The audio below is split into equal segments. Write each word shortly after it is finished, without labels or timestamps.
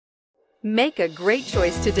Make a great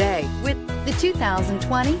choice today with the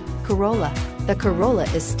 2020 Corolla. The Corolla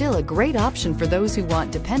is still a great option for those who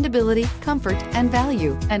want dependability, comfort, and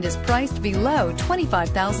value, and is priced below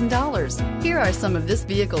 $25,000. Here are some of this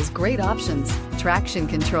vehicle's great options: traction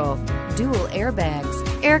control, dual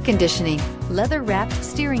airbags, air conditioning, leather-wrapped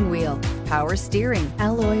steering wheel, power steering,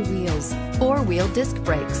 alloy wheels, four-wheel disc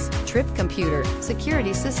brakes, trip computer,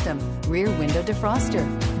 security system, rear window defroster.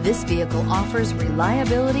 This vehicle offers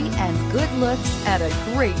reliability and good looks at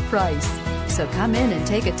a great price. So come in and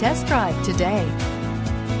take a test drive today.